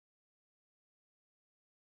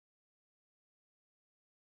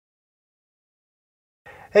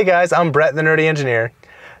Hey guys, I'm Brett, the Nerdy Engineer.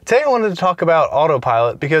 Today I wanted to talk about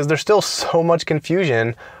Autopilot because there's still so much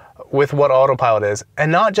confusion with what Autopilot is.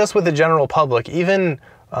 And not just with the general public, even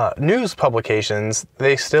news publications,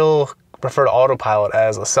 they still refer to Autopilot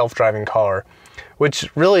as a self-driving car, which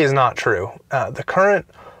really is not true. The current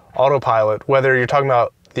Autopilot, whether you're talking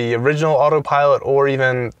about the original Autopilot or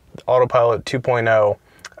even Autopilot 2.0,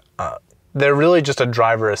 they're really just a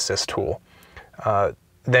driver assist tool.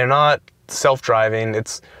 They're not self-driving.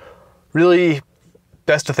 It's really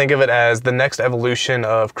best to think of it as the next evolution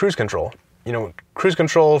of cruise control. You know, cruise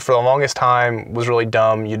control for the longest time was really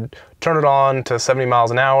dumb. You'd turn it on to 70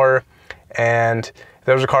 miles an hour, and if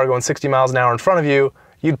there was a car going 60 miles an hour in front of you,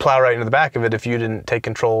 you'd plow right into the back of it if you didn't take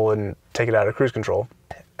control and take it out of cruise control.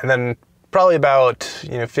 And then probably about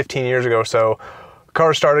 15 years ago or so,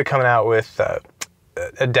 cars started coming out with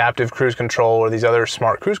adaptive cruise control or these other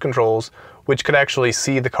smart cruise controls, which could actually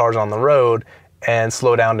see the cars on the road and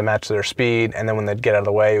slow down to match their speed, and then when they'd get out of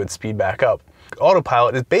the way, it would speed back up.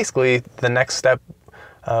 Autopilot is basically the next step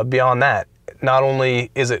beyond that. Not only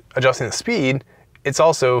is it adjusting the speed, it's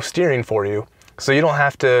also steering for you. So you don't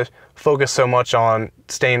have to focus so much on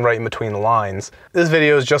staying right in between the lines. This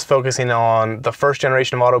video is just focusing on the first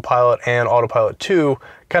generation of Autopilot and Autopilot 2,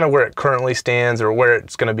 kind of where it currently stands or where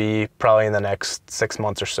it's going to be probably in the next 6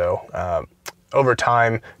 months or so. Over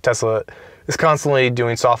time, Tesla is constantly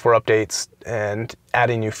doing software updates and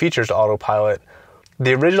adding new features to Autopilot.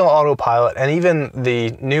 The original Autopilot and even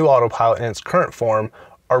the new Autopilot in its current form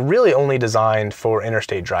are really only designed for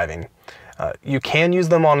interstate driving. You can use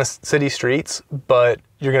them on city streets, but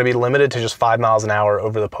you're going to be limited to just 5 miles an hour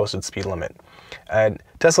over the posted speed limit. And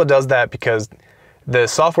Tesla does that because the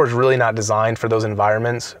software is really not designed for those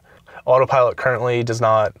environments. Autopilot currently does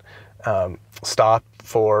not stop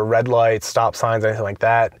for red lights, stop signs, anything like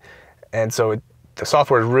that. And so the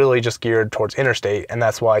software is really just geared towards interstate, and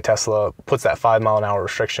that's why Tesla puts that 5 mile an hour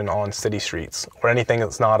restriction on city streets or anything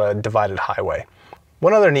that's not a divided highway.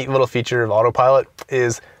 One other neat little feature of Autopilot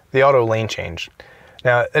is the auto lane change.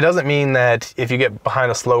 Now, it doesn't mean that if you get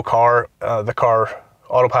behind a slow car,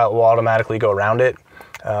 Autopilot will automatically go around it.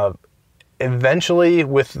 Eventually,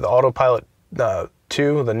 with the Autopilot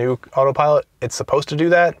 2, the new Autopilot, it's supposed to do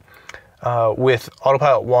that. With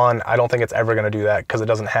Autopilot 1, I don't think it's ever going to do that because it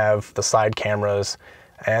doesn't have the side cameras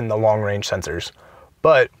and the long-range sensors.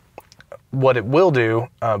 But what it will do,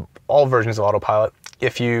 all versions of Autopilot,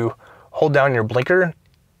 if you hold down your blinker,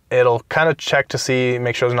 it'll kind of check to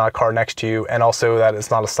make sure there's not a car next to you, and also that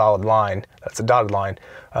it's not a solid line, that's a dotted line,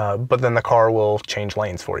 but then the car will change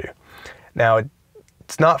lanes for you. Now,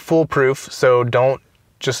 it's not foolproof, so don't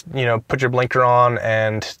just put your blinker on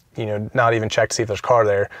and not even check to see if there's a car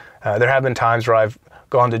there. There have been times where I've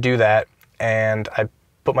gone to do that and I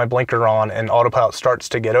put my blinker on and Autopilot starts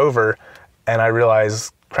to get over and I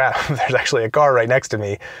realize, crap, there's actually a car right next to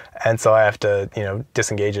me, and so I have to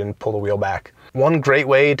disengage and pull the wheel back. One great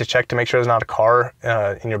way to check to make sure there's not a car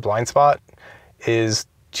in your blind spot is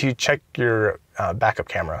to check your backup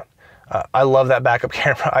camera. I love that backup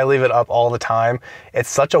camera. I leave it up all the time. It's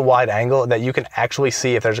such a wide angle that you can actually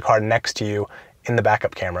see if there's a car next to you in the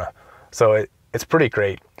backup camera. So it's pretty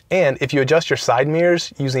great. And if you adjust your side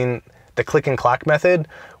mirrors using the click and clack method,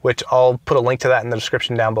 which I'll put a link to that in the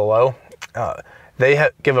description down below, they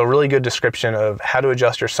give a really good description of how to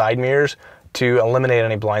adjust your side mirrors to eliminate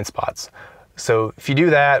any blind spots. So if you do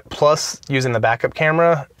that, plus using the backup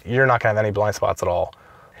camera, you're not gonna have any blind spots at all.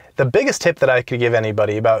 The biggest tip that I could give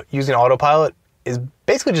anybody about using Autopilot is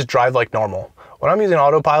basically just drive like normal. When I'm using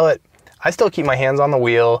Autopilot, I still keep my hands on the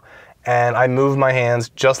wheel and I move my hands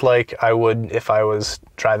just like I would if I was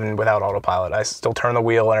driving without Autopilot. I still turn the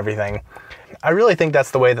wheel and everything. I really think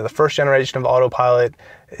that's the way that the first generation of Autopilot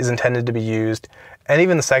is intended to be used, and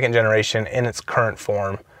even the second generation in its current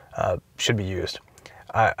form should be used.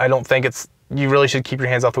 I don't think you really should keep your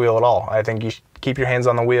hands off the wheel at all. I think you should keep your hands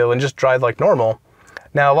on the wheel and just drive like normal.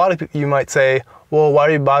 Now, a lot of you might say, well, why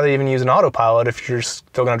do you bother even using Autopilot if you're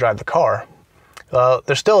still going to drive the car? Well,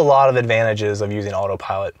 there's still a lot of advantages of using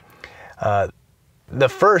Autopilot. The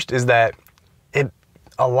first is that it's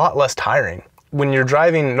a lot less tiring. When you're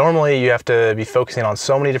driving, normally you have to be focusing on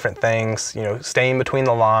so many different things, staying between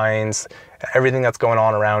the lines, everything that's going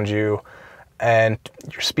on around you, and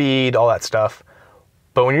your speed, all that stuff.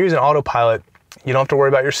 But when you're using Autopilot, you don't have to worry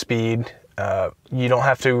about your speed. You don't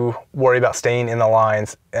have to worry about staying in the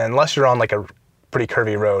lines unless you're on like a pretty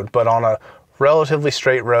curvy road. But on a relatively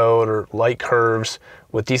straight road or light curves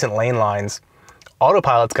with decent lane lines,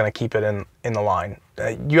 Autopilot's going to keep it in the line.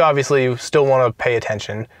 You obviously still want to pay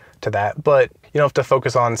attention to that, but you don't have to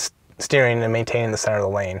focus on steering and maintaining the center of the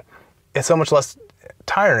lane. It's so much less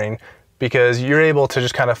tiring because you're able to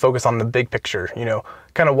just kind of focus on the big picture, you know,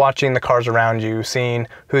 kind of watching the cars around you, seeing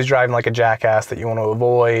who's driving like a jackass that you want to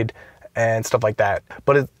avoid and stuff like that.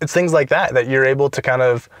 But it's things like that that you're able to kind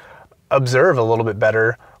of observe a little bit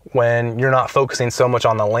better when you're not focusing so much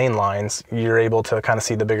on the lane lines. You're able to kind of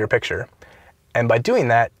see the bigger picture. And by doing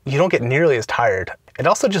that, you don't get nearly as tired. It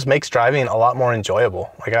also just makes driving a lot more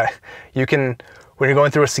enjoyable. Like you can, when you're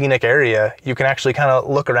going through a scenic area, you can actually kind of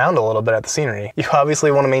look around a little bit at the scenery. You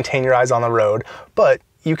obviously want to maintain your eyes on the road, but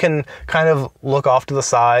you can kind of look off to the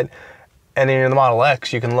side. And in the Model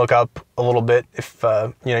X, you can look up a little bit if you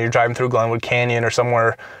know, you're driving through Glenwood Canyon or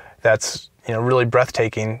somewhere that's, you know, really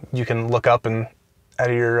breathtaking. You can look up and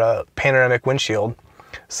at your panoramic windshield.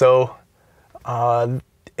 So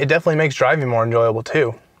it definitely makes driving more enjoyable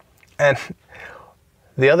too. And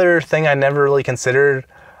the other thing I never really considered,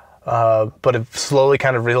 but have slowly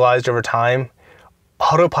kind of realized over time,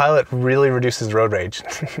 Autopilot really reduces road rage.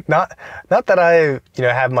 not that I, you know,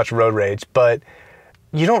 have much road rage, but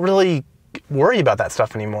you don't really worry about that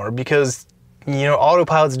stuff anymore because, you know,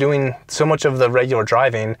 Autopilot's doing so much of the regular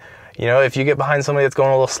driving. You know, if you get behind somebody that's going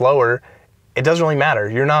a little slower, it doesn't really matter.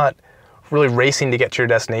 You're not really racing to get to your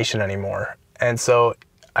destination anymore. And so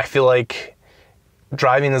I feel like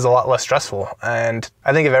driving is a lot less stressful. And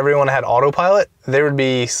I think if everyone had Autopilot, there would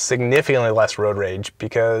be significantly less road rage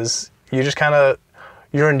because you just kind of,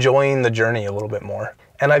 you're enjoying the journey a little bit more.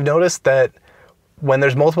 And I've noticed that when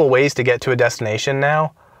there's multiple ways to get to a destination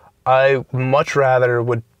now, I much rather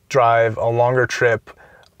would drive a longer trip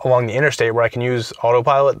along the interstate where I can use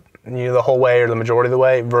Autopilot, you know, the whole way or the majority of the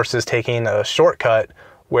way versus taking a shortcut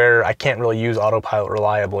where I can't really use Autopilot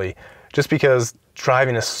reliably, just because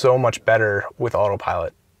driving is so much better with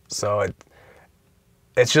Autopilot. So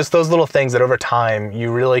it's just those little things that over time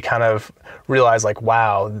you really kind of realize, like,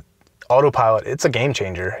 wow, Autopilot, it's a game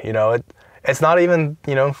changer. You know, it's not even,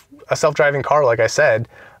 you know, a self-driving car, like I said.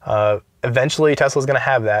 Eventually Tesla's going to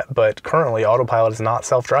have that, but currently Autopilot is not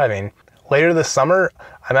self-driving. Later this summer,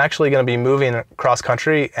 I'm actually going to be moving cross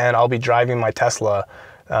country and I'll be driving my Tesla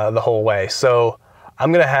the whole way. So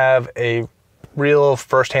I'm going to have a real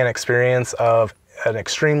firsthand experience of an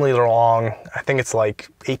extremely long, I think it's like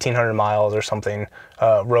 1,800 miles or something,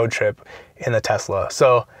 road trip in the Tesla.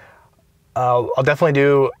 So I'll definitely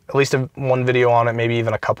do at least one video on it, maybe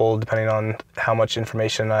even a couple, depending on how much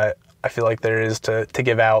information I feel like there is to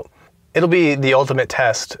give out. It'll be the ultimate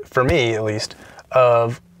test, for me at least,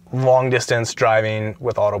 of long distance driving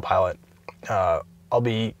with Autopilot. I'll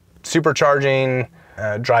be supercharging,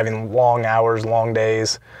 driving long hours, long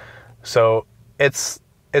days. So it's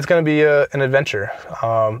going to be an adventure.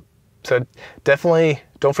 So definitely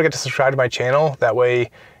don't forget to subscribe to my channel. That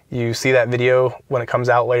way you see that video when it comes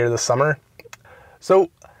out later this summer. So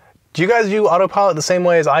do you guys view Autopilot the same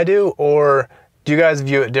way as I do, or do you guys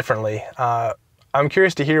view it differently? I'm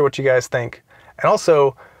curious to hear what you guys think. And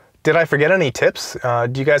also, did I forget any tips?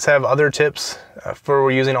 Do you guys have other tips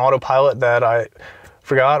for using Autopilot that I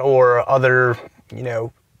forgot, or other, you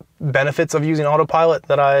know, benefits of using Autopilot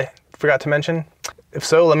that I forgot to mention? If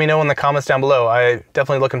so, let me know in the comments down below. I'm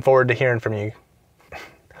definitely looking forward to hearing from you.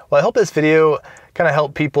 Well, I hope this video kind of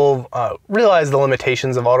helped people realize the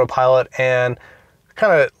limitations of Autopilot and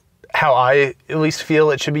kind of how I at least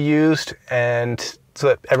feel it should be used, and so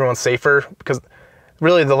that everyone's safer, because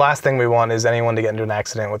really the last thing we want is anyone to get into an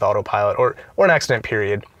accident with Autopilot, or an accident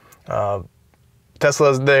period.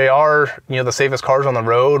 Teslas, they are, you know, the safest cars on the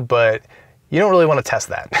road, but you don't really want to test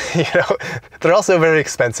that. You know, they're also very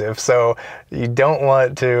expensive, so you don't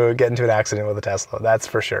want to get into an accident with a Tesla, that's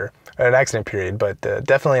for sure. An accident period, but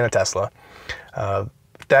definitely in a Tesla.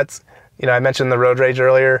 That's, you know, I mentioned the road rage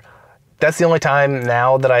earlier. That's the only time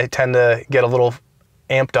now that I tend to get a little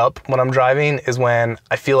amped up when I'm driving, is when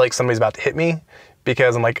I feel like somebody's about to hit me,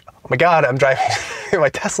 because I'm like, oh my God, I'm driving my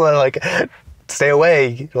Tesla, like, stay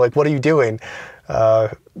away. Like, what are you doing?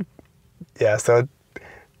 Yeah, so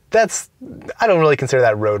that's, I don't really consider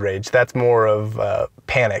that road rage. That's more of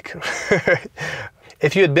panic.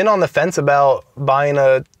 If you had been on the fence about buying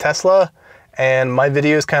a Tesla and my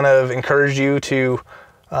videos kind of encouraged you to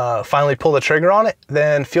finally pull the trigger on it,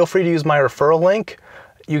 then feel free to use my referral link.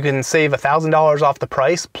 You can save $1,000 off the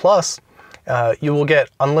price, plus you will get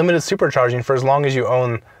unlimited supercharging for as long as you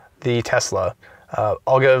own the Tesla.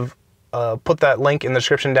 I'll put that link in the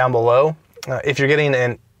description down below. If you're getting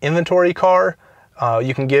an inventory car,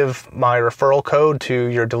 you can give my referral code to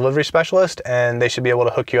your delivery specialist and they should be able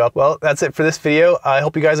to hook you up. Well, that's it for this video. I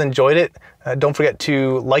hope you guys enjoyed it. Don't forget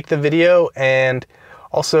to like the video, and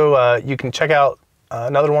also you can check out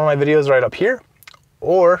another one of my videos right up here.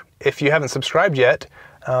 Or if you haven't subscribed yet,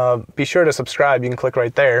 be sure to subscribe. You can click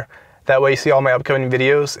right there. That way you see all my upcoming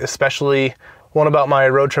videos, especially one about my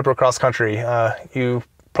road trip across country. You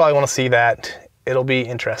probably want to see that. It'll be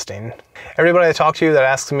interesting. Everybody I talk to that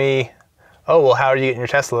asks me, oh, well, how are you getting your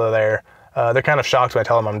Tesla there? They're kind of shocked when I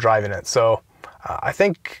tell them I'm driving it. So I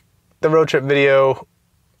think the road trip video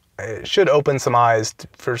should open some eyes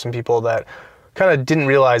for some people that kind of didn't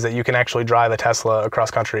realize that you can actually drive a Tesla across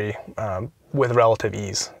country with relative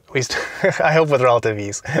ease. At least I hope with relative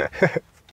ease.